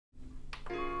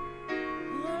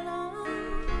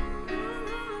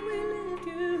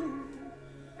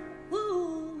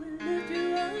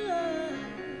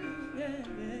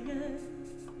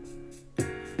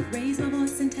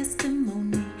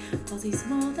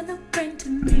than a friend to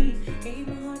me. Gave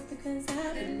my heart because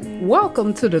I believe.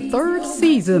 Welcome to the third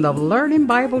season of Learning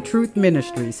Bible Truth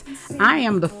Ministries. I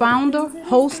am the founder,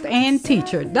 host, and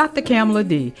teacher, Dr. Kamala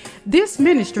D. This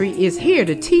ministry is here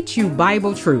to teach you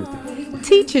Bible truth.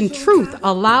 Teaching truth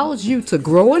allows you to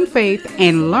grow in faith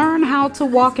and learn how to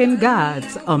walk in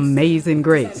God's amazing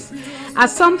grace. I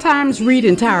sometimes read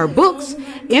entire books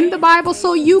in the Bible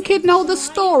so you can know the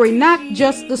story, not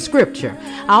just the scripture.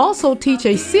 I also teach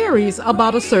a series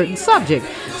about a certain subject,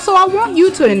 so I want you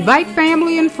to invite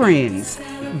family and friends.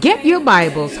 Get your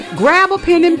Bibles, grab a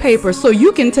pen and paper so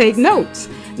you can take notes.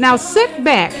 Now sit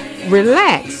back,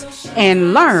 relax,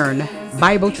 and learn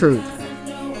Bible truth.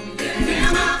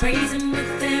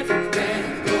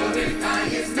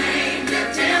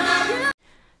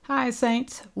 Hi,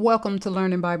 Saints. Welcome to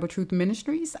Learning Bible Truth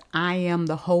Ministries. I am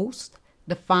the host,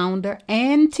 the founder,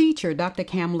 and teacher, Dr.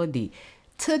 Kamala D.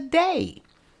 Today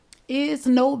is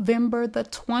November the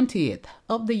 20th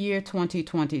of the year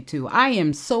 2022. I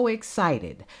am so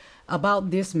excited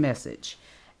about this message.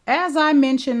 As I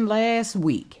mentioned last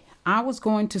week, I was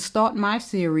going to start my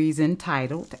series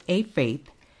entitled A Faith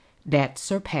That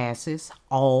Surpasses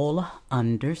All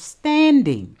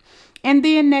Understanding. And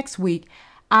then next week,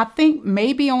 I think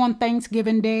maybe on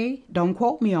Thanksgiving Day, don't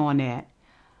quote me on that,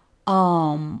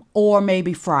 or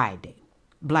maybe Friday,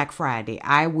 Black Friday,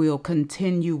 I will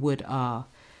continue with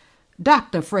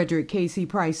Dr. Frederick K.C.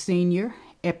 Price Sr.,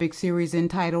 epic series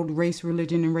entitled Race,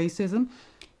 Religion, and Racism.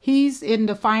 He's in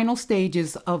the final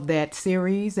stages of that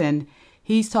series, and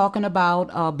he's talking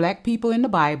about black people in the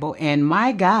Bible. And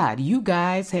my God, you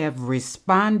guys have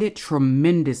responded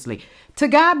tremendously. To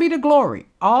God be the glory.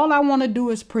 All I want to do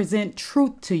is present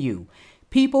truth to you.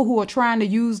 People who are trying to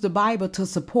use the Bible to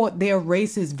support their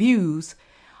racist views,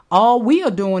 all we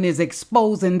are doing is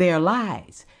exposing their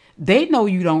lies. They know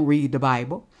you don't read the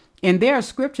Bible. And there are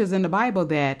scriptures in the Bible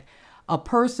that a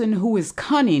person who is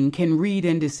cunning can read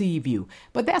and deceive you.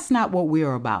 But that's not what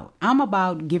we're about. I'm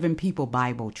about giving people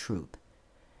Bible truth.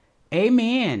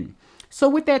 Amen. So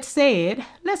with that said,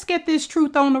 let's get this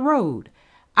truth on the road.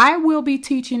 I will be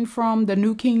teaching from the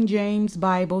New King James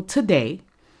Bible today.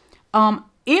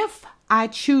 If I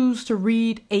choose to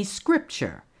read a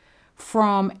scripture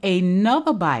from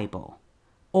another Bible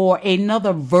or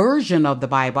another version of the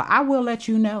Bible, I will let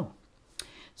you know.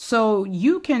 So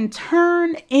you can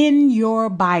turn in your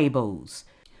Bibles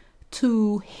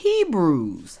to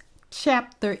Hebrews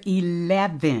chapter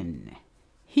 11.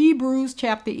 Hebrews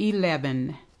chapter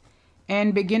 11.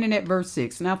 And beginning at verse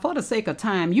 6. Now, for the sake of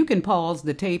time, you can pause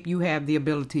the tape. You have the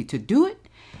ability to do it.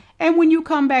 And when you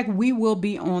come back, we will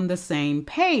be on the same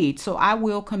page. So I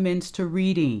will commence to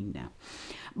reading.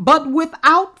 But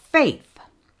without faith,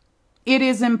 it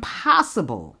is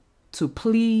impossible to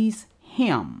please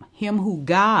him who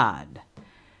God.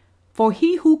 For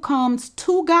he who comes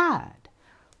to God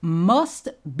must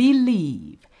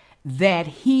believe that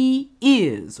he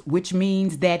is, which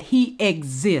means that he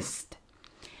exists,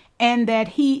 and that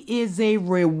he is a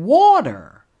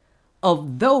rewarder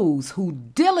of those who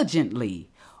diligently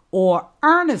or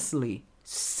earnestly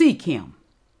seek him.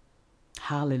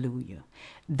 Hallelujah.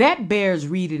 That bears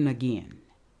reading again.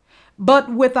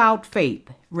 But without faith,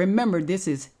 remember this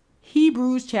is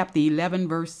Hebrews chapter 11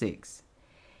 verse 6.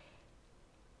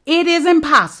 It is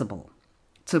impossible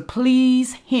to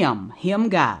please him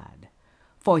God.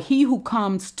 For he who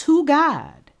comes to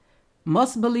God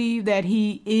must believe that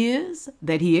he is,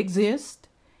 that he exists,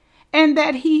 and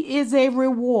that he is a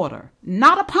rewarder,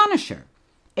 not a punisher,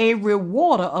 a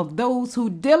rewarder of those who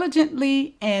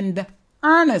diligently and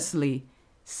earnestly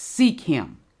seek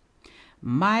him.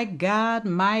 My God,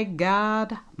 my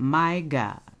God, my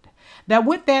God. Now,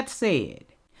 with that said,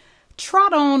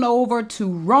 trot on over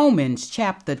to Romans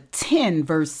chapter 10,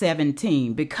 verse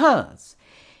 17, because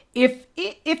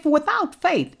if without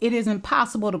faith it is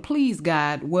impossible to please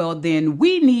God, well, then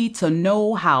we need to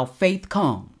know how faith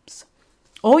comes.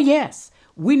 Oh, yes,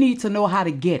 we need to know how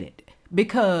to get it,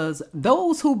 because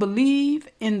those who believe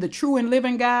in the true and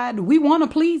living God, we want to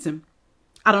please him.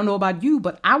 I don't know about you,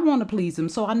 but I want to please him,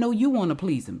 so I know you want to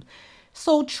please him.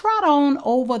 So trot on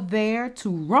over there to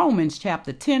Romans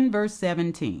chapter 10, verse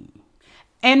 17.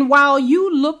 And while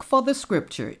you look for the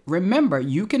scripture, remember,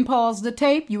 you can pause the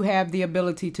tape. You have the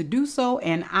ability to do so,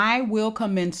 and I will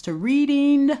commence to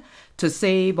reading to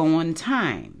save on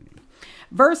time.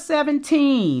 Verse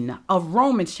 17 of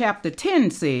Romans chapter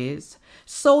 10 says,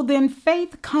 so then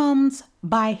faith comes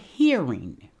by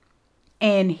hearing,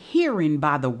 and hearing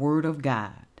by the word of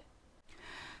God.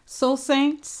 So,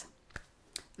 saints,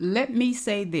 let me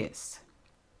say this.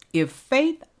 If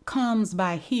faith comes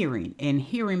by hearing, and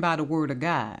hearing by the word of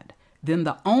God, then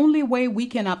the only way we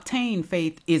can obtain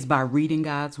faith is by reading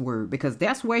God's word, because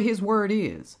that's where his word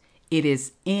is. It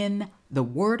is in the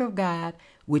word of God,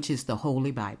 which is the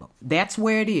Holy Bible. That's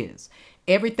where it is.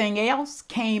 Everything else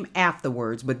came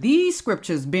afterwards, but these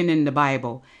scriptures been in the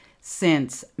Bible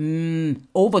since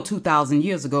over 2,000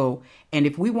 years ago. And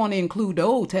if we want to include the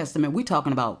Old Testament, we're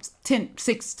talking about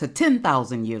 6 to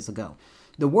 10,000 years ago.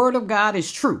 The word of God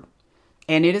is true,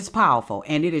 and it is powerful,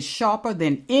 and it is sharper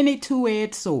than any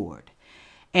two-edged sword.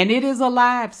 And it is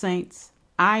alive, saints.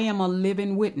 I am a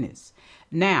living witness.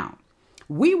 Now,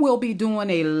 we will be doing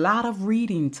a lot of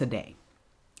reading today.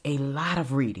 A lot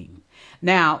of reading.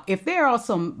 Now, if there are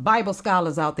some Bible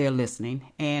scholars out there listening,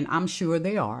 and I'm sure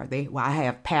they are, I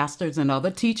have pastors and other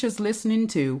teachers listening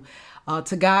too,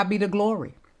 to God be the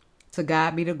glory. To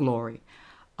God be the glory.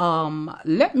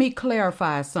 Let me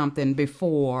clarify something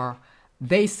before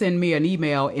they send me an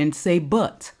email and say,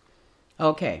 but.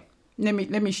 Okay, let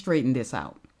me straighten this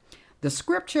out. The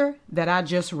scripture that I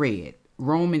just read,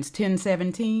 Romans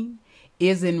 10:17,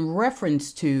 is in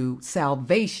reference to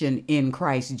salvation in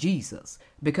Christ Jesus,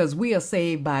 because we are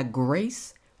saved by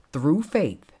grace through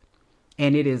faith.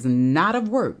 And it is not of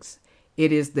works.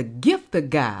 It is the gift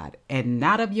of God and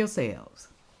not of yourselves,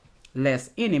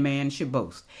 lest any man should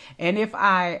boast. And if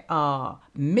I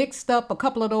mixed up a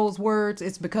couple of those words,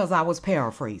 it's because I was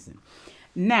paraphrasing.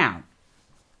 Now,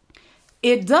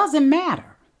 it doesn't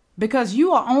matter, because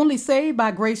you are only saved by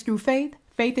grace through faith.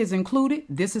 Faith is included.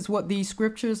 This is what these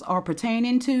scriptures are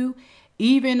pertaining to,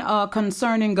 even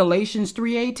concerning Galatians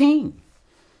 3:18.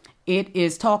 It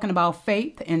is talking about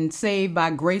faith and saved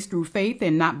by grace through faith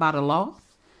and not by the law.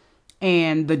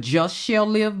 And the just shall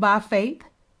live by faith.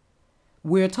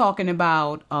 We're talking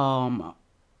about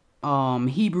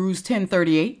Hebrews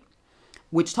 10:38,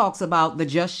 which talks about the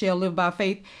just shall live by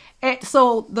faith. And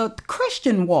so the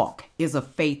Christian walk is a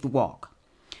faith walk.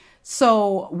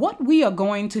 So what we are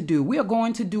going to do, we are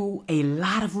going to do a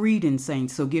lot of reading,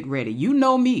 saints. So get ready. You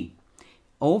know me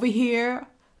over here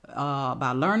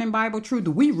by Learning Bible Truth.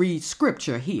 We read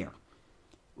scripture here.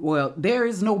 Well, there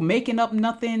is no making up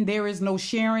nothing. There is no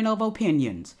sharing of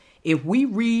opinions. If we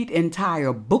read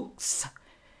entire books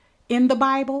in the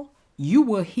Bible, you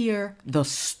will hear the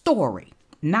story,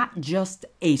 not just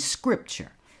a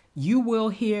scripture. You will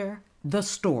hear the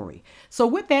story. So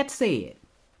with that said,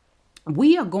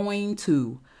 we are going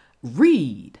to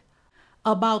read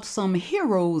about some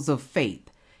heroes of faith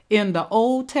in the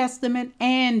Old Testament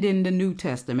and in the New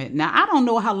Testament. Now, I don't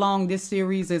know how long this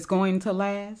series is going to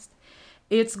last.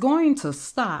 It's going to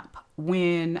stop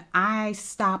when I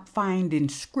stop finding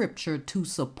scripture to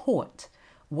support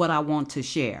what I want to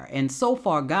share. And so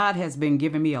far, God has been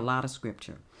giving me a lot of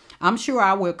scripture. I'm sure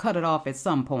I will cut it off at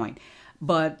some point.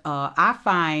 But I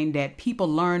find that people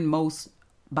learn most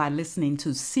by listening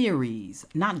to series,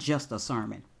 not just a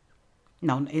sermon.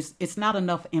 No, it's not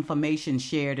enough information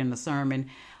shared in the sermon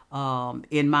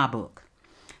in my book.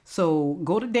 So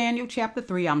go to Daniel chapter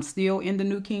 3. I'm still in the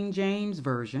New King James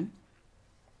Version.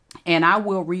 And I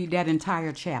will read that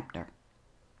entire chapter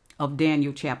of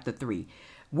Daniel chapter 3.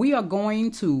 We are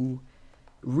going to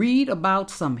read about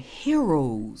some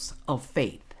heroes of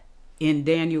faith in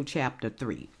Daniel chapter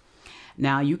 3.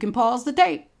 Now you can pause the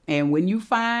tape. And when you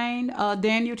find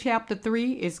Daniel chapter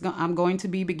 3, I'm going to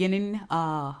be beginning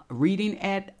reading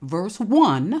at verse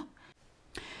 1.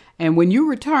 And when you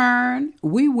return,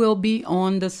 we will be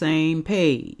on the same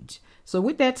page. So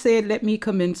with that said, let me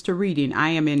commence to reading. I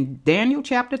am in Daniel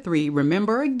chapter 3.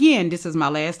 Remember, again, this is my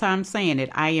last time saying it.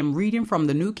 I am reading from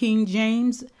the New King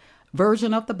James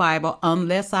Version of the Bible,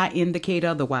 unless I indicate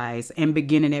otherwise, and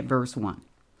beginning at verse 1.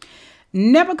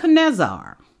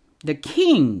 Nebuchadnezzar, the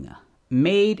king,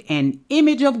 made an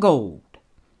image of gold,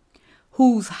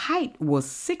 whose height was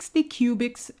 60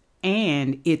 cubits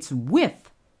and its width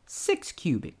 6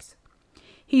 cubits.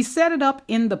 He set it up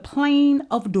in the plain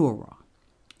of Dura,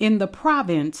 in the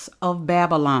province of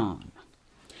Babylon.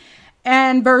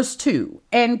 And verse 2,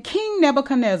 and King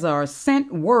Nebuchadnezzar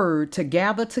sent word to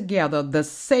gather together the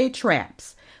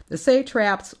satraps. The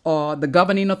satraps are the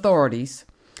governing authorities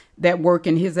that work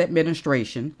in his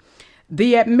administration,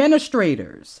 the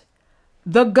administrators,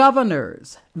 the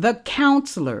governors, the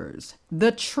counselors,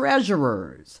 the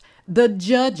treasurers, the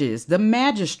judges, the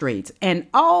magistrates, and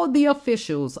all the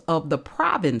officials of the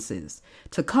provinces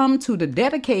to come to the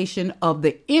dedication of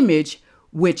the image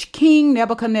which King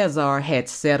Nebuchadnezzar had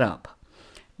set up.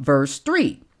 Verse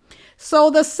 3. So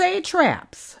the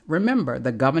satraps, remember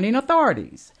the governing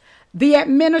authorities, the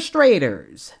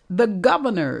administrators, the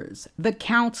governors, the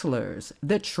counselors,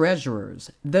 the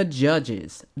treasurers, the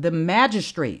judges, the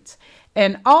magistrates,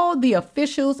 And all the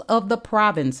officials of the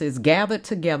provinces gathered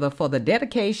together for the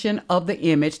dedication of the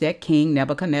image that King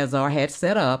Nebuchadnezzar had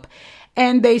set up,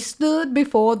 and they stood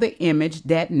before the image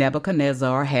that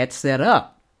Nebuchadnezzar had set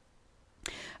up.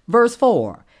 Verse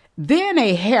 4, then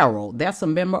a herald, that's a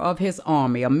member of his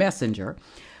army, a messenger,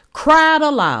 cried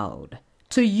aloud,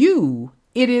 to you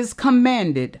it is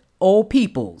commanded, O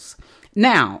peoples.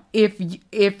 Now, if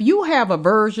you have a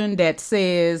version that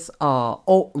says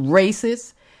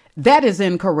racist, that is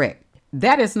incorrect.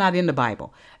 That is not in the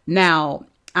Bible. Now,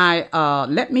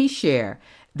 let me share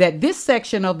that this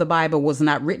section of the Bible was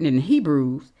not written in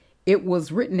Hebrews. It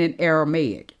was written in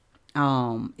Aramaic.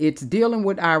 It's dealing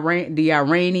with the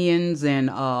Iranians and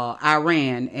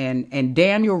Iran, and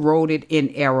Daniel wrote it in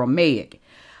Aramaic.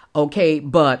 Okay,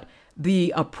 but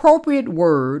the appropriate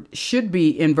word should be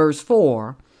in verse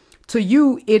 4. To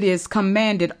you it is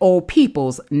commanded, O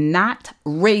peoples, not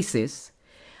races.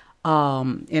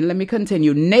 And let me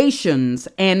continue. Nations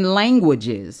and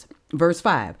languages. Verse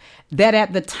 5. That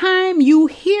at the time you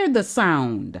hear the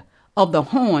sound of the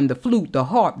horn, the flute, the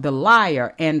harp, the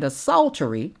lyre, and the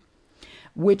psaltery,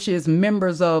 which is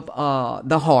members of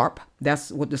the harp.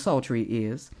 That's what the psaltery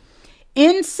is.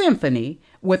 In symphony,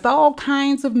 with all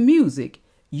kinds of music,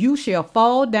 you shall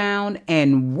fall down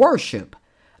and worship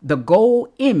the gold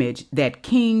image that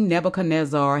King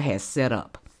Nebuchadnezzar has set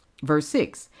up. Verse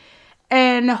 6.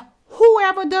 And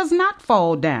whoever does not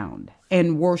fall down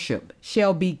and worship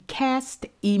shall be cast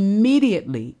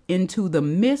immediately into the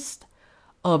midst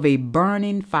of a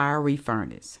burning fiery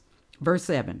furnace. Verse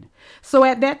 7. So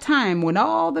at that time, when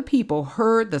all the people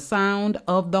heard the sound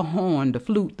of the horn, the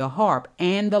flute, the harp,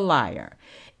 and the lyre,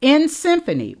 in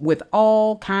symphony with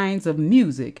all kinds of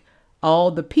music, all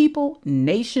the people,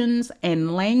 nations,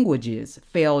 and languages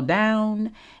fell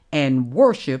down and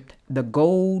worshipped the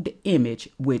gold image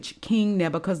which King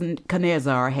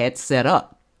Nebuchadnezzar had set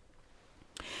up.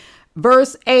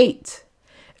 Verse 8.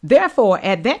 Therefore,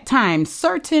 at that time,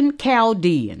 certain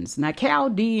Chaldeans, now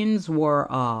Chaldeans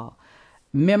were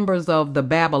members of the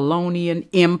Babylonian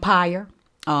Empire,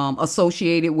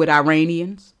 associated with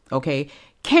Iranians, okay,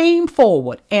 came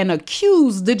forward and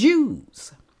accused the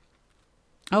Jews.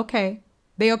 Okay,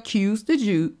 they accused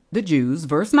the Jews.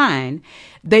 Verse 9,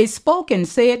 they spoke and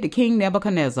said to King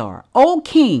Nebuchadnezzar, O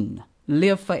king,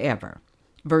 live forever.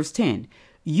 Verse 10,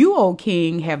 you, O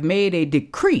king, have made a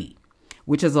decree,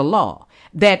 which is a law,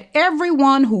 that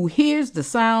everyone who hears the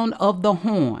sound of the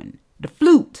horn, the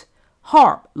flute,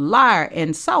 harp, lyre,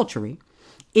 and psaltery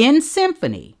in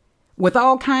symphony with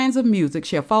all kinds of music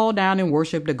shall fall down and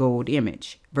worship the gold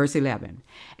image. Verse 11.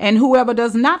 And whoever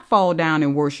does not fall down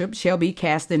and worship shall be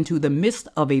cast into the midst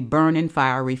of a burning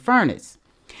fiery furnace.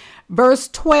 Verse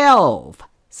 12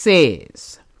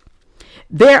 says,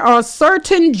 there are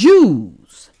certain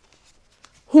Jews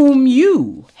whom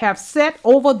you have set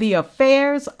over the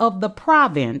affairs of the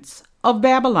province of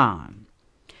Babylon,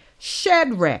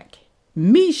 Shadrach,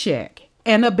 Meshach,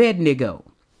 and Abednego.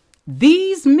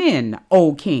 These men,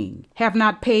 O king, have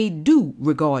not paid due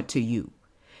regard to you.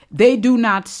 They do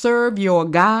not serve your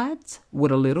gods,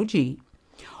 with a little g,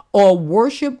 or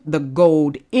worship the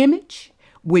gold image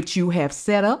which you have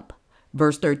set up.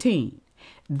 Verse 13.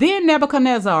 Then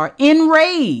Nebuchadnezzar,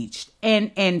 enraged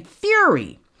and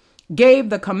fury, gave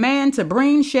the command to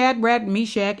bring Shadrach,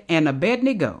 Meshach, and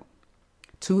Abednego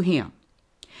to him.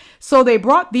 So they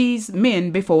brought these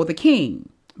men before the king.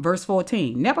 Verse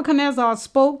 14, Nebuchadnezzar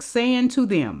spoke, saying to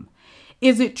them,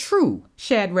 is it true,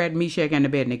 Shadrach, Meshach, and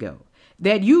Abednego,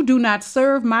 that you do not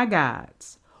serve my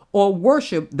gods or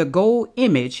worship the gold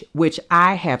image which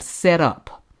I have set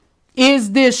up?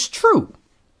 Is this true?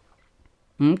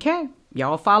 Okay,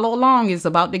 y'all follow along. It's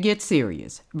about to get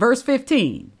serious. Verse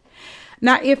 15.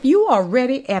 Now, if you are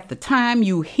ready at the time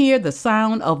you hear the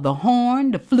sound of the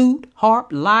horn, the flute, harp,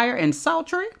 lyre, and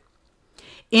psaltery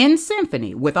in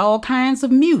symphony with all kinds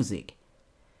of music,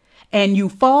 and you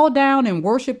fall down and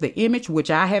worship the image which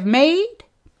I have made,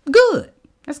 good.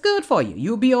 That's good for you.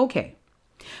 You'll be okay.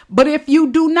 But if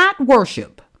you do not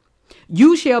worship,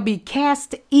 you shall be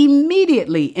cast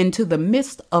immediately into the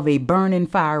midst of a burning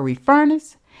fiery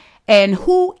furnace. And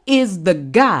who is the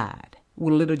God,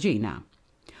 with a little g now,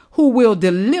 who will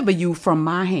deliver you from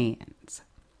my hands?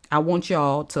 I want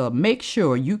y'all to make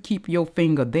sure you keep your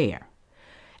finger there.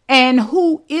 And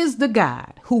who is the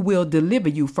God who will deliver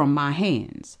you from my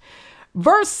hands?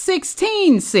 Verse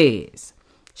 16 says,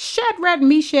 Shadrach,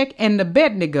 Meshach, and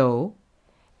Abednego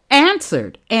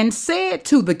answered and said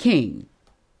to the king,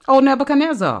 O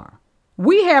Nebuchadnezzar,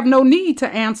 we have no need to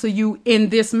answer you in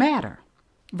this matter.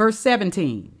 Verse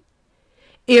 17.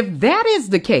 If that is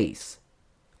the case,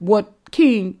 what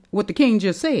the king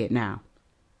just said now,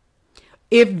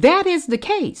 If that is the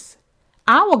case,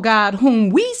 our God whom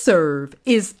we serve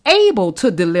is able to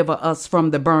deliver us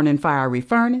from the burning fiery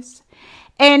furnace,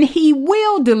 and he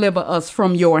will deliver us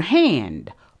from your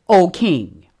hand, O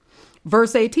king.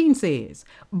 Verse 18 says,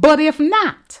 but if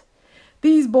not,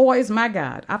 these boys, my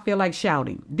God, I feel like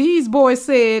shouting. These boys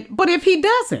said, but if he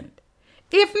doesn't,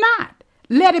 if not,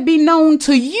 let it be known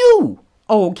to you,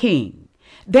 O king,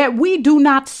 that we do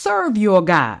not serve your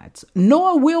gods,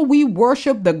 nor will we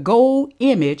worship the gold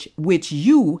image which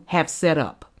you have set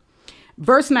up.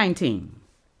 Verse 19.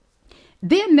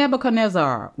 Then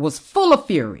Nebuchadnezzar was full of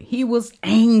fury. He was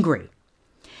angry.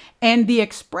 And the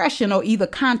expression, or either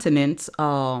countenance,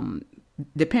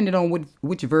 depending on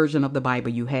which version of the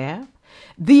Bible you have,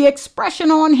 the expression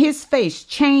on his face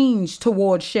changed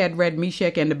towards Shadrach,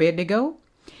 Meshach, and Abednego.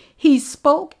 He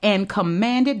spoke and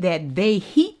commanded that they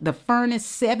heat the furnace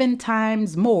 7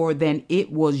 times more than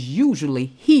it was usually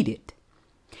heated.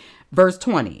 Verse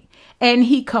 20. And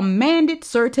he commanded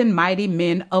certain mighty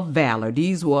men of valor,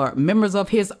 these were members of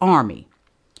his army,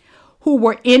 who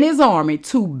were in his army,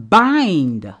 to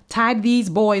tie these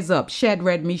boys up,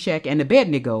 Shadrach, Meshach, and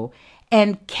Abednego,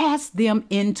 and cast them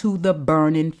into the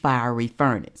burning fiery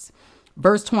furnace.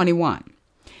 Verse 21.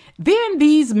 Then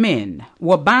these men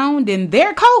were bound in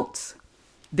their coats,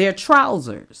 their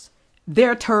trousers,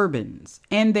 their turbans,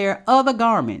 and their other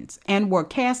garments, and were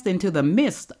cast into the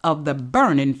midst of the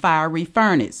burning fiery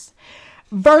furnace.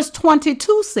 Verse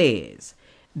 22 says,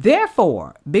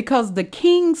 therefore, because the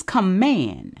king's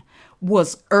command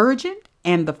was urgent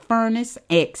and the furnace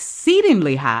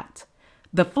exceedingly hot,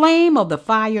 the flame of the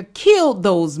fire killed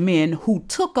those men who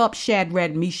took up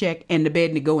Shadrach, Meshach, and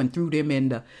Abednego and threw them in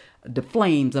the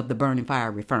flames of the burning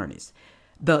fiery furnace.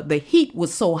 The heat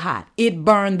was so hot, it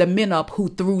burned the men up who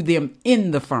threw them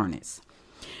in the furnace.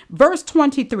 Verse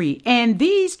 23, and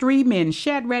these 3 men,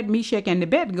 Shadrach, Meshach, and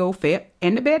Abednego,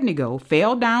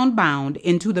 fell down bound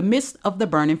into the midst of the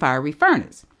burning fiery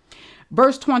furnace.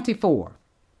 Verse 24,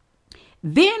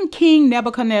 then King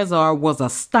Nebuchadnezzar was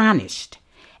astonished,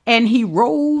 and he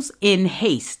rose in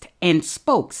haste and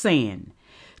spoke, saying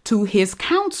to his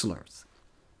counselors,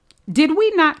 did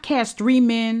we not cast 3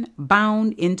 men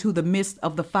bound into the midst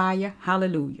of the fire?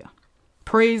 Hallelujah.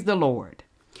 Praise the Lord.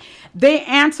 They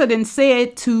answered and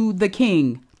said to the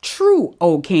king, true,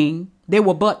 O king. They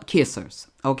were butt kissers.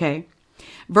 Okay.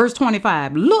 Verse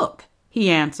 25. Look, he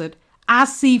answered, I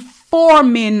see 4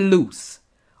 men loose,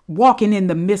 walking in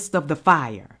the midst of the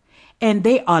fire, and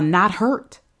they are not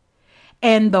hurt.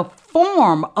 And the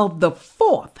form of the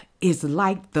 4th is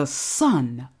like the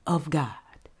Son of God.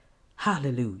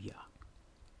 Hallelujah.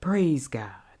 Praise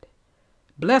God.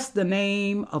 Bless the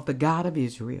name of the God of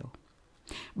Israel.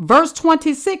 Verse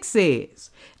 26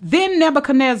 says, then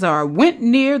Nebuchadnezzar went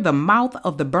near the mouth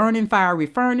of the burning fiery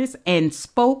furnace and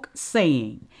spoke,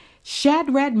 saying,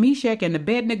 Shadrach, Meshach, and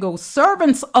Abednego,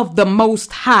 servants of the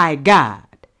Most High God.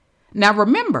 Now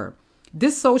remember,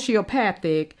 this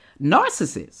sociopathic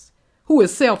narcissist, who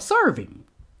is self-serving,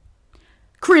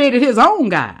 created his own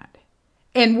God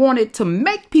and wanted to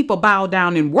make people bow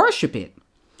down and worship it,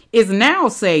 is now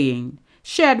saying,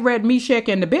 Shadrach, Meshach,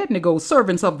 and Abednego,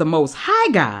 servants of the Most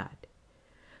High God,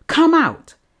 come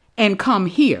out and come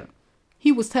here.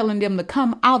 He was telling them to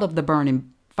come out of the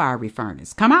burning fiery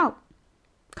furnace. Come out.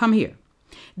 Come here.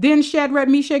 Then Shadrach,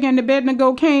 Meshach, and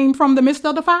Abednego came from the midst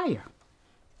of the fire.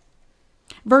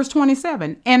 Verse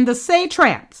 27, and the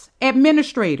satraps,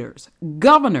 administrators,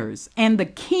 governors, and the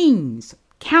king's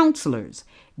counselors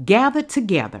gathered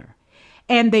together,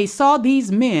 and they saw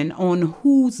these men on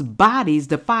whose bodies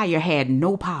the fire had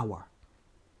no power.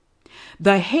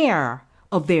 The hair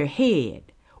of their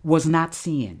head was not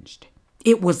singed.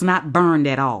 It was not burned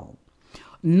at all,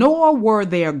 nor were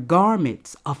their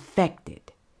garments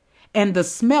affected. And the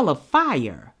smell of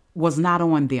fire was not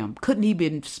on them. Couldn't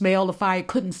even smell the fire,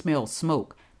 couldn't smell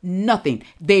smoke, nothing.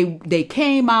 They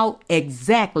came out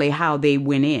exactly how they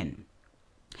went in.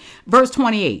 Verse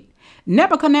 28,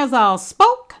 Nebuchadnezzar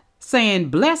spoke, saying,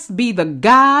 blessed be the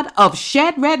God of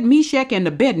Shadrach, Meshach, and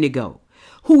Abednego,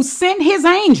 who sent his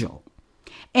angel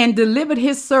and delivered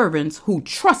his servants who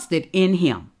trusted in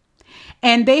him.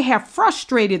 And they have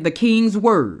frustrated the king's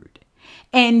word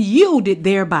and yielded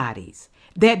their bodies,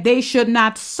 that they should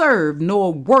not serve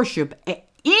nor worship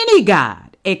any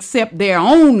God except their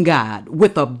own God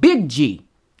with a big G,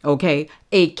 okay,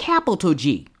 a capital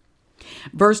G.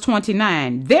 Verse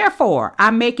 29, therefore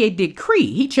I make a decree.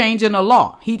 He changing the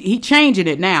law. He changing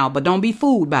it now, but don't be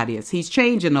fooled by this. He's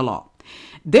changing the law.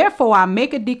 Therefore I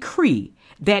make a decree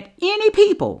that any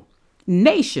people,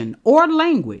 nation, or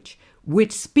language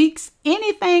which speaks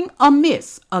anything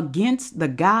amiss against the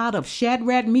God of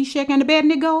Shadrach, Meshach, and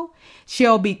Abednego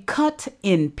shall be cut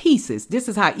in pieces. This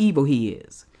is how evil he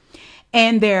is.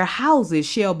 And their houses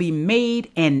shall be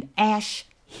made an ash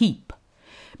heap,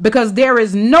 because there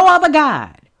is no other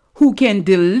God who can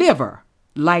deliver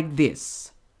like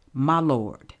this, my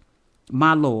Lord,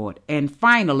 my Lord. And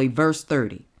finally, verse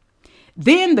 30.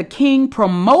 Then the king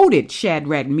promoted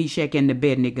Shadrach, Meshach, and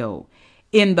Abednego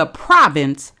in the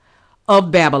province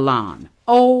of Babylon.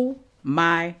 Oh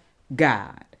my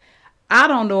God. I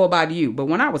don't know about you, but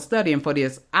when I was studying for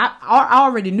this, I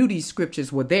already knew these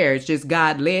scriptures were there. It's just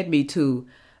God led me to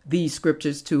these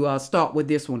scriptures to start with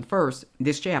this one first,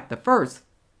 this chapter first.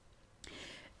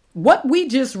 What we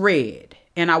just read,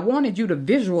 and I wanted you to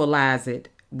visualize it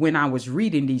when I was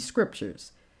reading these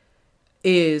scriptures,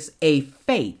 is a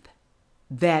faith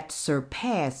that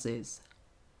surpasses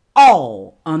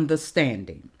all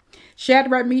understanding.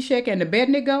 Shadrach, Meshach, and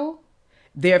Abednego,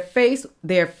 their faith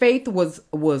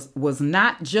was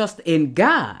not just in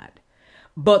God,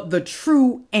 but the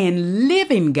true and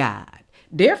living God.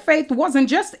 Their faith wasn't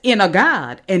just in a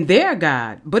God and their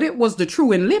God, but it was the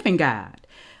true and living God.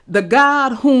 The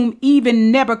God whom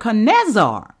even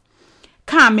Nebuchadnezzar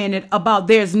commented about,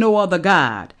 there's no other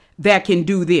God that can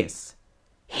do this.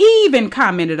 He even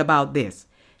commented about this,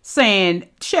 saying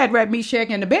Shadrach, Meshach,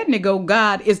 and Abednego,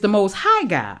 God is the most high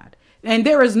God. And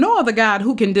there is no other God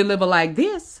who can deliver like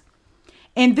this.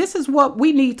 And this is what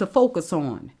we need to focus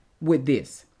on with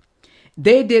this.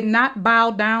 They did not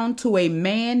bow down to a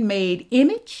man-made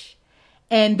image,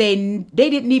 and they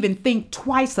didn't even think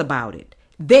twice about it.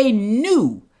 They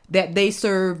knew that they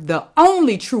served the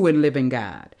only true and living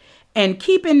God. And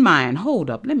keep in mind, hold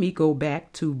up, let me go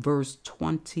back to verse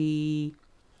 20.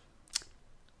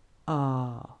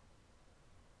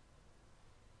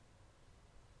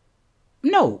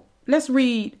 No, let's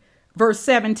read verse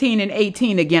 17 and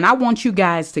 18 again. I want you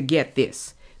guys to get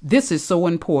this. This is so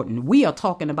important. We are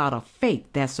talking about a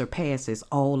faith that surpasses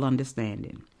all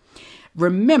understanding.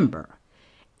 Remember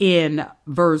in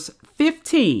verse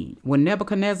 15, when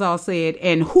Nebuchadnezzar said,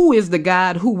 and who is the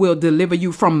God who will deliver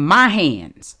you from my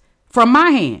hands? From my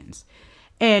hands.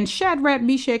 And Shadrach,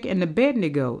 Meshach, and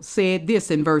Abednego said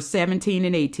this in verse 17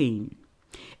 and 18.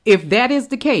 If that is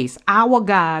the case, our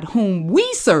God whom we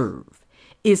serve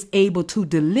is able to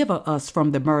deliver us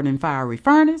from the burning fiery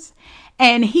furnace,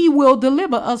 and he will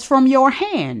deliver us from your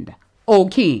hand, O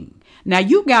king. Now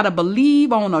you got to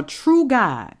believe on a true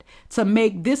God to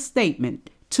make this statement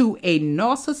to a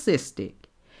narcissistic,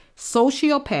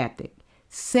 sociopathic,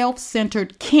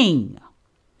 self-centered king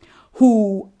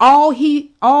who all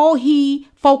he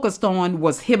focused on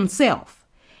was himself.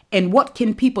 And what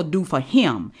can people do for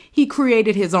him? He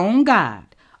created his own God,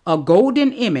 a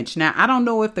golden image. Now, I don't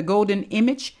know if the golden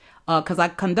image, because I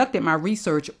conducted my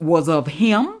research, was of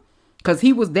him, because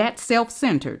he was that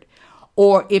self-centered,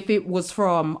 or if it was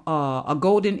from a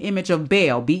golden image of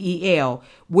Baal, B-E-L,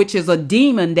 which is a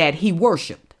demon that he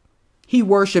worshiped. He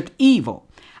worshiped evil.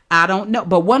 I don't know.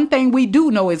 But one thing we do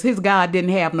know is his God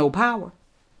didn't have no power.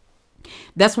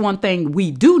 That's one thing we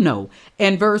do know.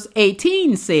 And verse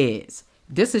 18 says,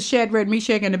 this is Shadrach,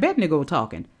 Meshach, and Abednego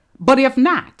talking. But if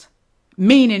not,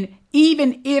 meaning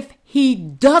even if he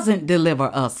doesn't deliver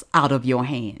us out of your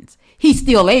hands, he's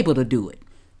still able to do it.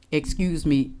 Excuse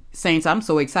me, saints, I'm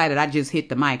so excited. I just hit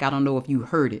the mic. I don't know if you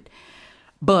heard it,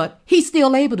 but he's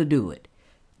still able to do it.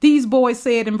 These boys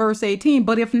said in verse 18,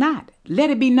 but if not,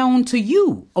 let it be known to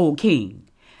you, O king,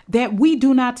 that we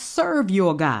do not serve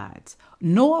your gods,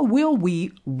 nor will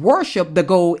we worship the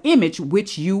gold image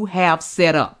which you have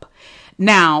set up.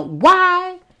 Now,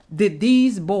 why did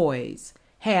these boys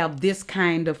have this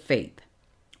kind of faith?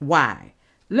 Why?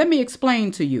 Let me explain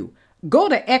to you. Go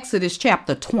to Exodus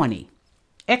chapter 20.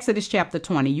 Exodus chapter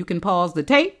 20. You can pause the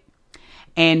tape.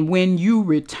 And when you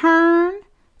return,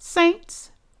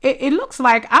 saints, it looks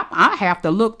like I have to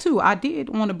look too. I did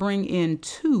want to bring in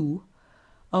 2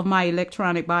 of my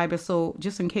electronic Bibles. So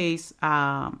just in case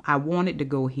I wanted to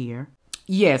go here.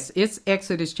 Yes, it's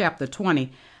Exodus chapter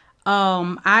 20.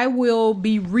 I will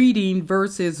be reading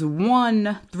verses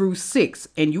 1 through 6.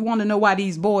 And you want to know why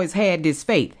these boys had this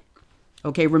faith.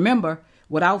 Okay, remember,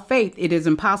 without faith, it is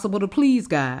impossible to please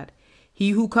God.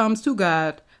 He who comes to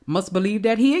God must believe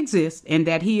that he exists and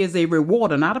that he is a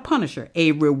rewarder, not a punisher,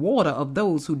 a rewarder of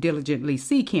those who diligently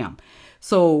seek him.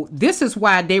 So this is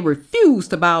why they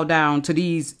refused to bow down to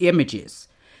these images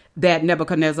that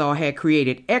Nebuchadnezzar had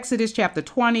created. Exodus chapter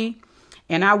 20,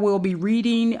 and I will be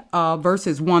reading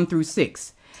verses 1 through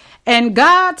 6. And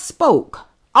God spoke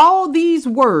all these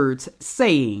words,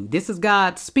 saying, this is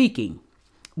God speaking,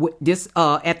 this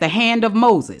at the hand of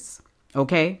Moses,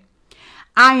 okay?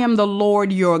 I am the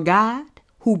Lord your God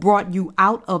who brought you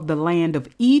out of the land of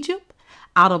Egypt,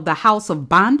 out of the house of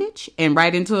bondage, and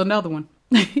right into another one.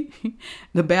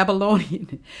 The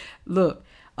Babylonian. Look,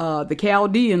 the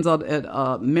Chaldeans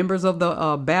are members of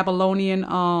the Babylonian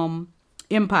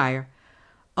empire.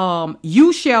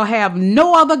 You shall have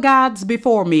no other gods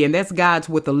before me. And that's gods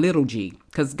with a little g,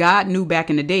 because God knew back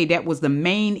in the day that was the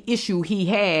main issue he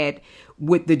had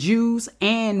with the Jews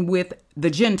and with the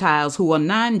Gentiles who are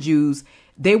non-Jews.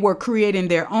 They were creating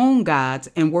their own gods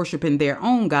and worshiping their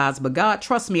own gods. But God,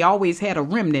 trust me, always had a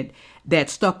remnant that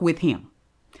stuck with him.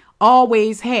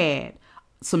 Always had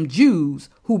some Jews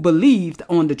who believed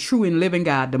on the true and living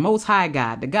God, the Most High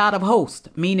God, the God of hosts,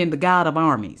 meaning the God of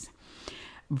armies.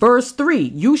 Verse 3,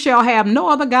 you shall have no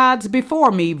other gods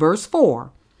before me. Verse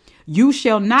 4, you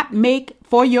shall not make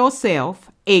for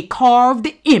yourself a carved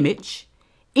image,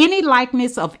 any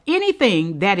likeness of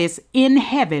anything that is in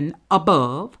heaven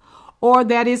above, or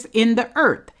that is in the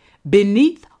earth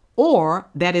beneath, or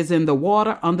that is in the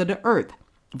water under the earth.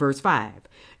 Verse 5,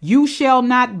 you shall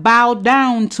not bow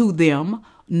down to them,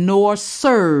 nor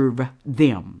serve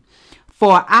them.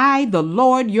 For I, the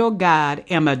Lord your God,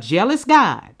 am a jealous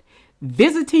God,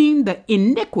 visiting the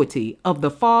iniquity of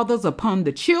the fathers upon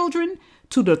the children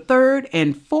to the third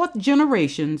and fourth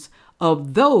generations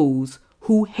of those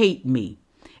who hate me.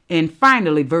 And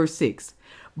finally, verse 6,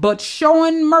 but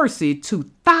showing mercy to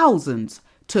thousands,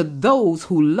 to those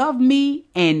who love me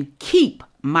and keep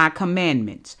my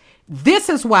commandments. This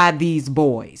is why these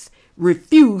boys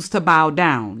refuse to bow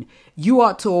down. You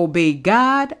ought to obey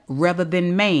God rather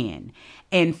than man.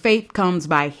 And faith comes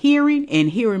by hearing, and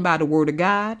hearing by the word of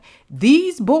God.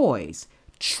 These boys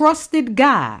trusted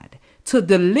God to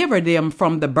deliver them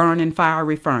from the burning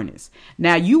fiery furnace.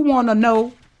 Now, you want to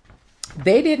know,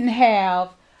 they didn't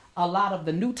have a lot of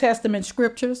the New Testament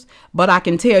scriptures, but I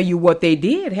can tell you what they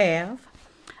did have.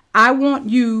 I want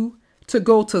you to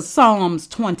go to Psalms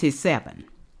 27.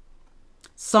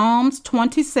 Psalms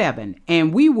 27,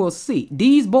 and we will see.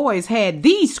 These boys had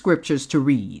these scriptures to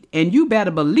read, and you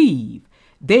better believe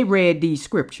they read these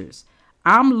scriptures.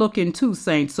 I'm looking too,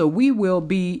 saints, so we will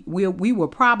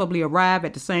probably arrive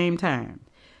at the same time.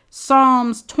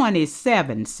 Psalms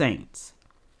 27, saints.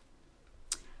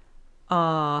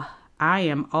 I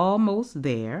am almost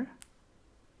there.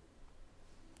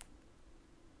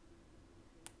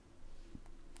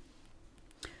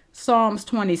 Psalms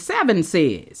 27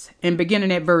 says, and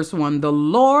beginning at verse 1, the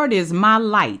Lord is my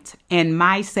light and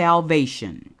my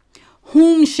salvation.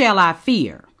 Whom shall I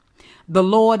fear? The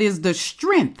Lord is the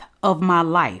strength of my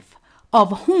life.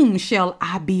 Of whom shall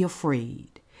I be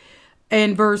afraid?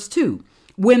 And verse 2,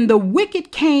 when the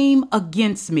wicked came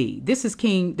against me, this is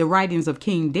the writings of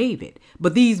King David,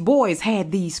 but these boys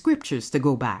had these scriptures to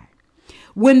go by.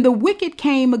 When the wicked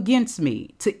came against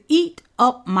me to eat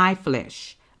up my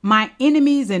flesh, my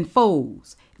enemies and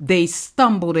foes, they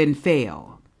stumbled and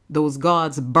fell. Those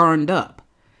gods burned up,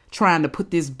 trying to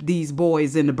put these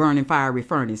boys in the burning fiery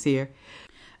furnace here.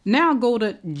 Now go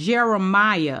to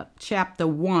Jeremiah chapter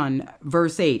 1,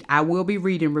 verse 8. I will be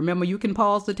reading. Remember, you can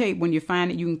pause the tape. When you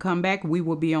find it, you can come back. We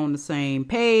will be on the same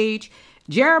page.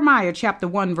 Jeremiah chapter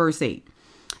 1, verse 8.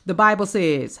 The Bible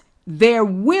says, their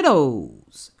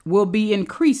widows will be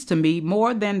increased to me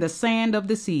more than the sand of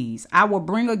the seas. I will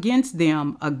bring against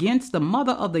them, against the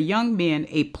mother of the young men,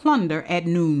 a plunder at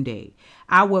noonday.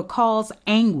 I will cause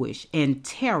anguish and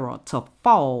terror to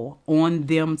fall on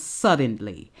them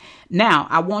suddenly. Now,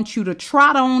 I want you to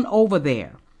trot on over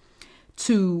there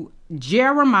to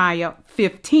Jeremiah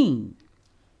 15.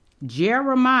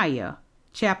 Jeremiah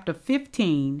chapter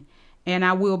 15. And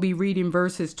I will be reading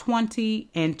verses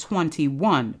 20 and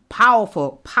 21.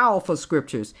 Powerful, powerful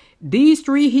scriptures. These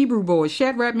three Hebrew boys,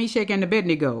 Shadrach, Meshach, and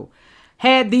Abednego,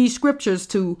 had these scriptures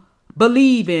to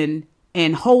believe in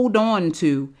and hold on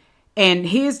to. And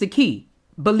here's the key.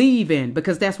 Believe in,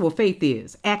 because that's what faith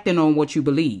is. Acting on what you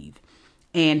believe.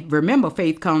 And remember,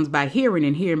 faith comes by hearing,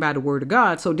 and hearing by the word of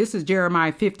God. So this is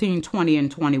Jeremiah 15, 20,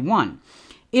 and 21.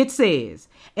 It says,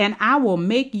 and I will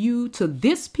make you to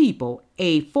this people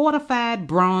a fortified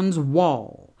bronze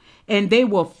wall, and they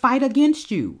will fight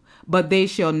against you, but they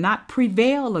shall not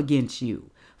prevail against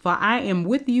you. For I am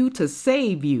with you to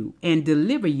save you and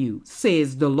deliver you,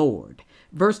 says the Lord.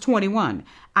 Verse 21,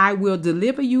 I will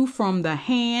deliver you from the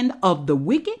hand of the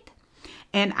wicked,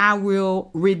 and I will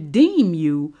redeem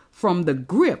you from the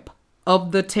grip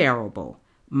of the terrible.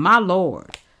 My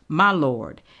Lord, my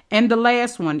Lord. And the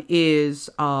last one is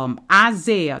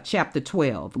Isaiah chapter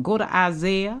 12. Go to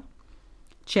Isaiah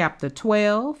chapter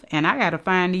 12. And I got to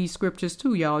find these scriptures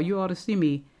too, y'all. You ought to see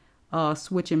me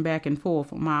switching back and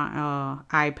forth on my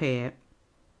iPad.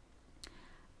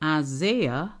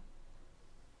 Isaiah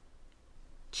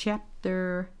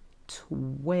chapter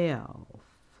 12.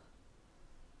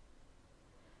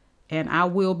 And I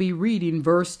will be reading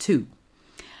verse 2.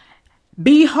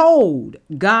 Behold,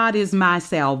 God is my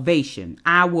salvation.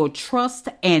 I will trust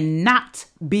and not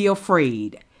be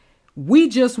afraid. We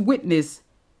just witnessed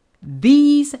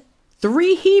these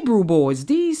three Hebrew boys,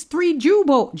 these three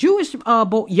Jewish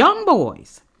young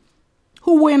boys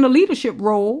who were in a leadership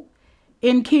role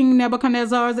in King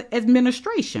Nebuchadnezzar's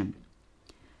administration,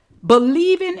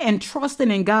 believing and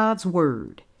trusting in God's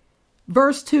word.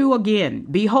 Verse 2 again,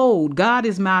 behold, God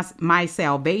is my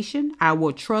salvation. I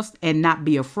will trust and not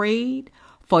be afraid.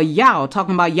 For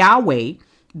talking about Yahweh,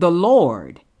 the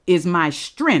Lord is my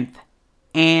strength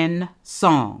and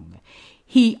song.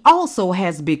 He also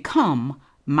has become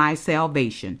my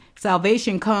salvation.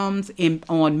 Salvation comes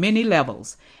on many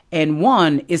levels. And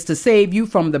one is to save you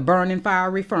from the burning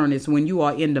fiery furnace when you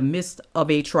are in the midst of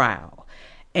a trial.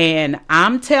 And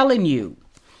I'm telling you,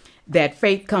 that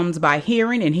faith comes by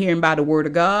hearing and hearing by the word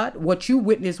of God. What you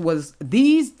witnessed was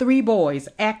these three boys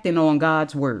acting on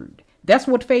God's word. That's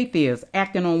what faith is,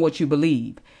 acting on what you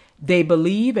believe. They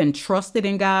believe and trusted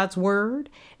in God's word.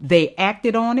 They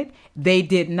acted on it. They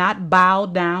did not bow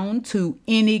down to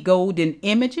any golden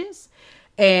images.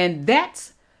 And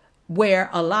that's where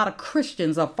a lot of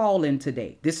Christians are falling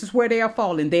today. This is where they are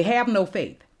falling. They have no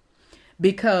faith,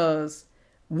 because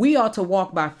we are to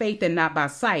walk by faith and not by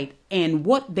sight. And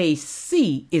what they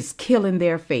see is killing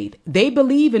their faith. They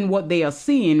believe in what they are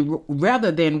seeing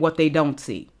rather than what they don't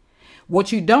see.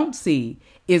 What you don't see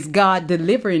is God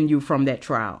delivering you from that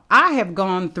trial. I have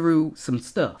gone through some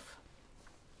stuff.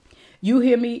 You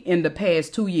hear me, in the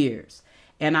past 2 years.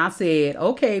 And I said,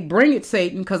 okay, bring it,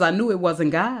 Satan, because I knew it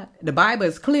wasn't God. The Bible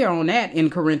is clear on that in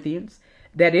Corinthians,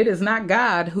 that it is not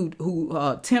God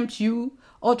who tempts you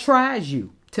or tries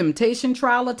you. Temptation,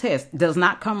 trial, or test does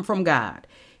not come from God.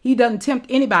 He doesn't tempt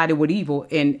anybody with evil.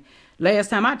 And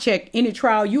last time I checked, any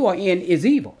trial you are in is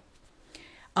evil.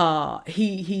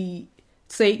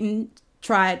 Satan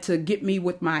tried to get me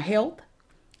with my health,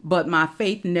 but my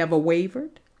faith never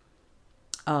wavered.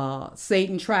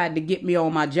 Satan tried to get me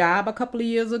on my job a couple of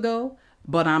years ago,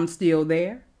 but I'm still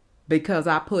there because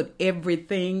I put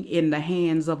everything in the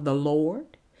hands of the Lord.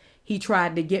 He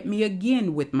tried to get me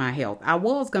again with my health. I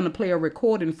was going to play a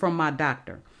recording from my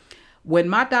doctor. When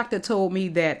my doctor told me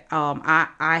that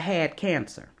I had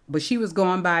cancer, but she was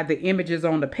going by the images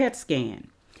on the PET scan,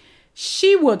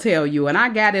 she will tell you, and I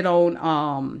got it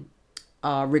on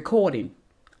recording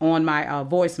on my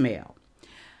voicemail,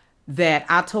 that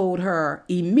I told her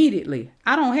immediately,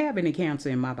 I don't have any cancer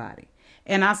in my body.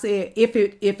 And I said, if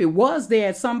it was there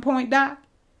at some point, Doc,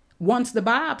 once the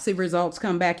biopsy results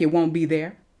come back, it won't be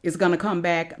there. It's going to come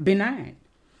back benign.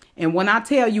 And when I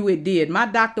tell you it did, my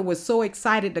doctor was so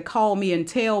excited to call me and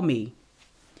tell me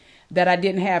that I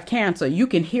didn't have cancer. You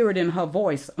can hear it in her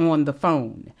voice on the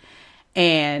phone.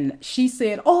 And she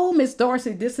said, oh, Miss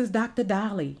Dorsey, this is Dr.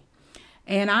 Dolly.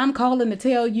 And I'm calling to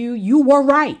tell you, you were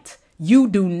right. You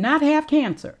do not have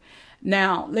cancer.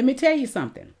 Now, let me tell you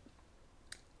something.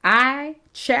 I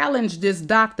challenged this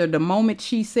doctor the moment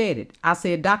she said it. I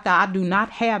said, doctor, I do not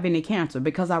have any cancer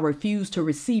because I refuse to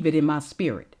receive it in my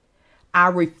spirit. I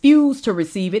refuse to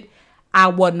receive it. I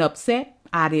wasn't upset.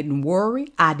 I didn't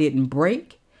worry. I didn't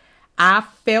break. I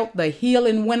felt the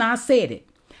healing when I said it.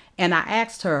 And I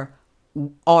asked her,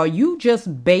 are you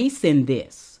just basing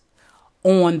this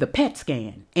on the PET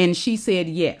scan? And she said,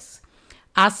 yes.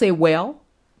 I said, well,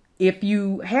 if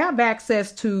you have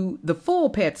access to the full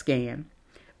PET scan,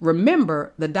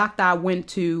 remember, the doctor I went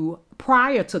to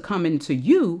prior to coming to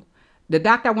you, the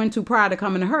doctor I went to prior to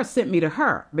coming to her sent me to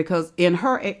her because in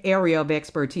her area of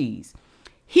expertise,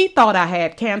 he thought I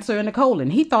had cancer in the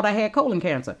colon. He thought I had colon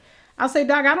cancer. I said,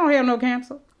 Doc, I don't have no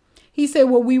cancer. He said,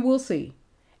 well, we will see.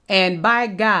 And by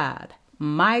God,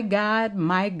 my God,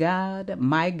 my God,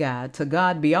 my God, to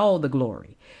God be all the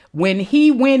glory. When he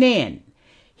went in,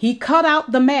 he cut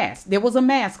out the mass. There was a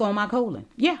mass on my colon.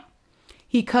 Yeah,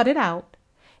 he cut it out.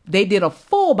 They did a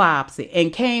full biopsy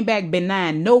and came back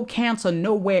benign, no cancer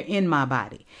nowhere in my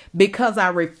body because I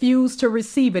refused to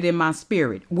receive it in my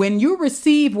spirit. When you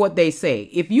receive what they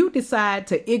say, if you decide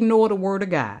to ignore the word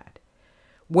of God,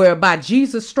 where by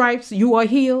Jesus' stripes you are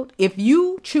healed, if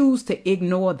you choose to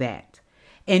ignore that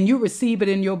and you receive it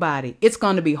in your body, it's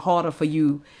going to be harder for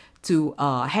you to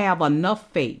have enough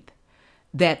faith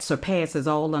that surpasses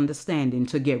all understanding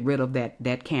to get rid of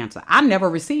that cancer. I never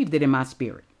received it in my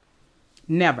spirit.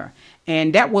 Never.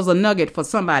 And that was a nugget for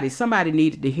somebody. Somebody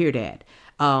needed to hear that,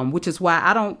 which is why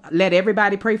I don't let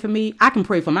everybody pray for me. I can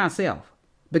pray for myself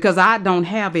because I don't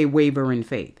have a wavering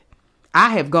faith.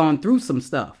 I have gone through some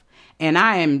stuff, and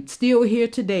I am still here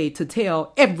today to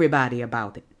tell everybody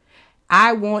about it.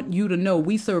 I want you to know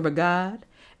we serve a God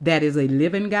that is a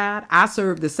living God. I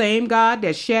serve the same God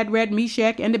that Shadrach,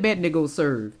 Meshach, and Abednego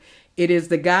serve. It is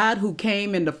the God who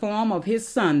came in the form of his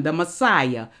son, the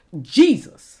Messiah,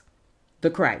 Jesus, the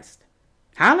Christ.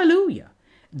 Hallelujah.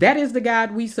 That is the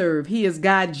God we serve. He is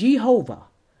God Jehovah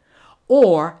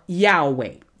or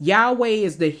Yahweh. Yahweh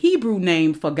is the Hebrew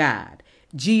name for God.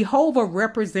 Jehovah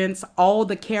represents all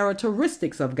the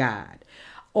characteristics of God,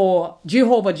 or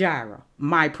Jehovah Jireh,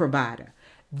 my provider.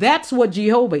 That's what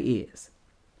Jehovah is.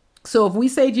 So if we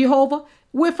say Jehovah,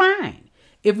 we're fine.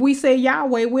 If we say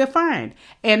Yahweh, we're fine.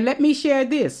 And let me share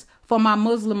this for my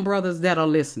Muslim brothers that are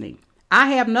listening.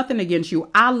 I have nothing against you.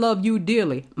 I love you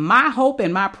dearly. My hope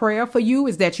and my prayer for you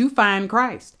is that you find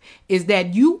Christ, is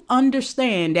that you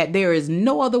understand that there is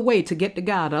no other way to get to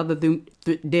God other than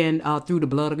through the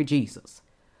blood of Jesus,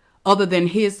 other than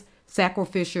his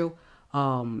sacrificial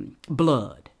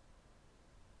blood.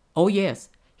 Oh, yes,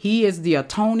 he is the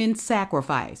atoning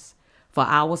sacrifice for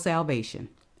our salvation.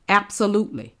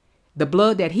 Absolutely. The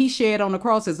blood that he shed on the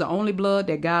cross is the only blood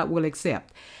that God will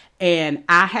accept. And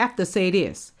I have to say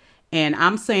this. And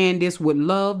I'm saying this with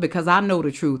love because I know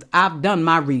the truth. I've done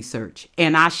my research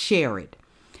and I share it.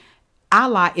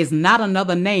 Allah is not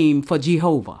another name for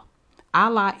Jehovah.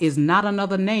 Allah is not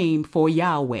another name for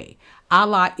Yahweh.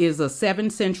 Allah is a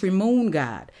 7th century moon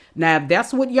god. Now, if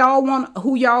that's what y'all want,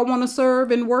 who y'all want to serve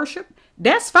and worship,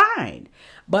 that's fine.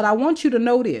 But I want you to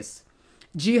know this.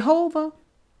 Jehovah,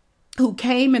 who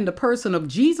came in the person of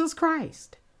Jesus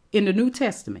Christ in the New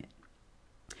Testament,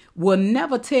 will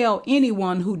never tell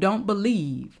anyone who don't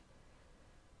believe,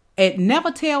 and never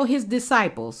tell his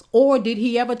disciples, or did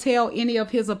he ever tell any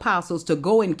of his apostles to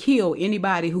go and kill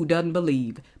anybody who doesn't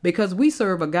believe, because we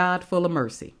serve a God full of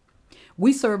mercy.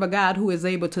 We serve a God who is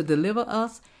able to deliver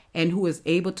us and who is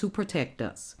able to protect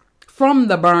us from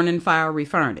the burning fiery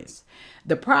furnace.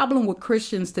 The problem with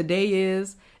Christians today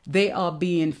is they are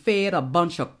being fed a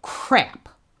bunch of crap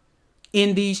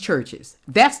in these churches.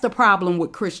 That's the problem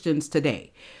with Christians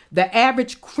today. The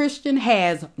average Christian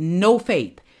has no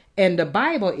faith, and the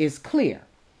Bible is clear.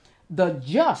 The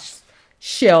just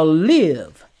shall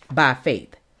live by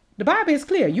faith. The Bible is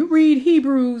clear. You read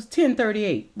Hebrews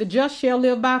 10:38. The just shall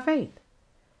live by faith.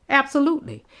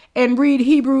 Absolutely. And read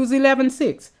Hebrews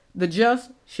 11:6. The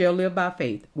just shall live by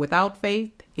faith. Without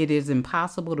faith, it is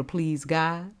impossible to please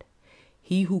God.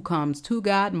 He who comes to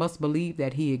God must believe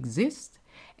that he exists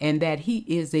and that he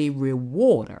is a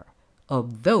rewarder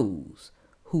of those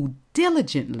who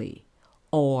diligently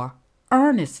or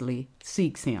earnestly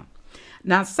seeks him.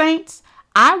 Now, saints,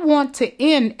 I want to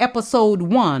end episode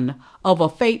 1 of A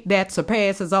Faith That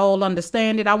Surpasses All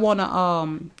Understanding. I want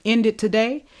to end it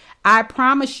today. I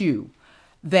promise you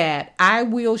that I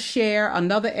will share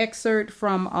another excerpt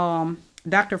from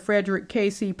Dr. Frederick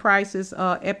K.C. Price's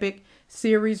epic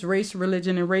series, Race,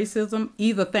 Religion, and Racism,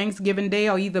 either Thanksgiving Day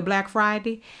or either Black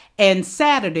Friday. And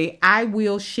Saturday, I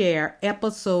will share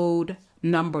episode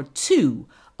number 2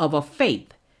 of A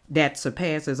Faith That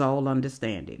Surpasses All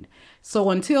Understanding.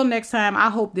 So until next time, I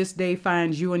hope this day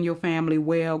finds you and your family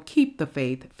well. Keep the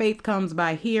faith. Faith comes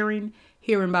by hearing,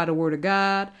 hearing by the word of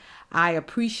God. I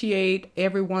appreciate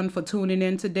everyone for tuning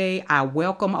in today. I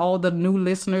welcome all the new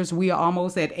listeners. We are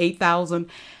almost at 8,000.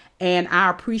 And I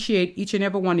appreciate each and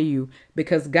every one of you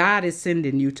because God is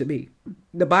sending you to me.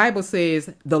 The Bible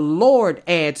says the Lord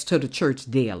adds to the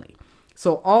church daily.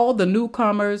 So all the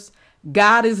newcomers,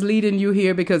 God is leading you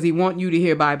here because he wants you to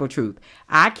hear Bible truth.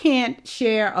 I can't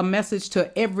share a message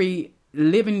to every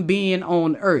living being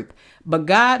on earth, but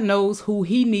God knows who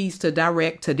he needs to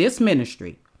direct to this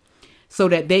ministry so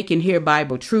that they can hear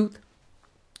Bible truth.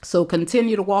 So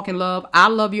continue to walk in love. I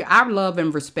love you. I love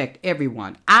and respect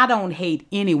everyone. I don't hate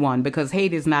anyone because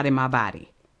hate is not in my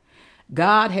body.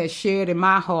 God has shared in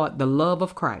my heart the love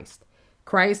of Christ.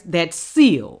 Christ, that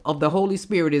seal of the Holy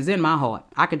Spirit is in my heart.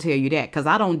 I can tell you that because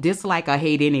I don't dislike or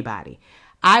hate anybody.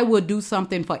 I would do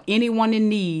something for anyone in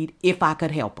need if I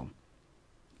could help them.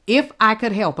 If I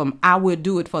could help them, I would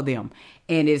do it for them.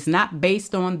 And it's not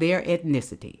based on their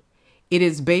ethnicity. It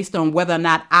is based on whether or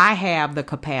not I have the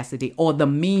capacity or the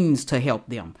means to help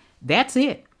them. That's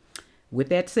it. With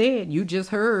that said, you just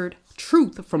heard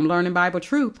truth from Learning Bible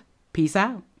Truth. Peace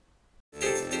out.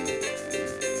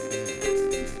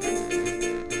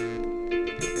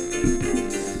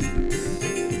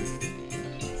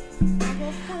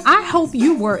 I hope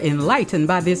you were enlightened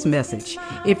by this message.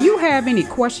 If you have any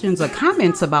questions or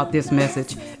comments about this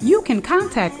message, you can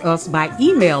contact us by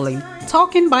emailing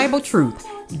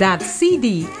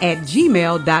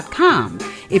talkingbibletruth.cd@gmail.com.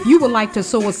 If you would like to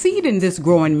sow a seed in this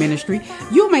growing ministry,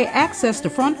 you may access the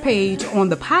front page on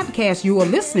the podcast you are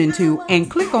listening to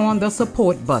and click on the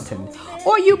support button.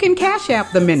 Or you can cash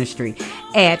app the ministry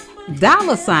at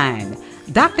 $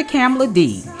 Dr. Kamala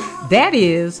D. That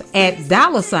is at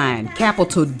 $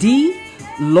 capital D,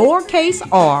 lowercase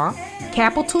r,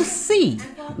 capital C,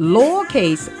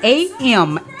 lowercase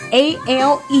AMALE,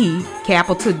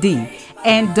 capital D,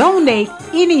 and donate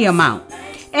any amount.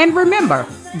 And remember,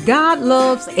 God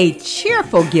loves a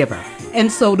cheerful giver,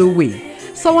 and so do we.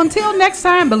 So until next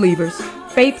time, believers,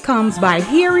 faith comes by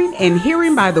hearing, and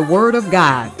hearing by the word of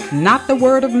God, not the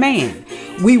word of man.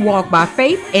 We walk by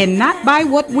faith and not by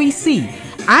what we see.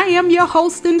 I am your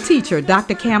host and teacher,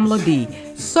 Dr. Kamala D.,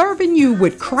 serving you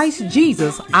with Christ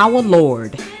Jesus, our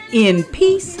Lord, in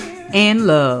peace and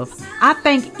love. I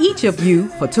thank each of you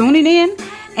for tuning in,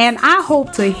 and I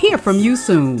hope to hear from you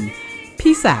soon.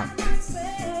 Peace out.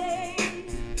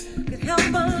 Help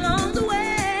along the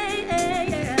way,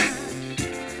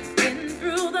 been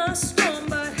through the storm,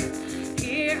 but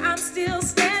here I'm still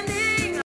standing.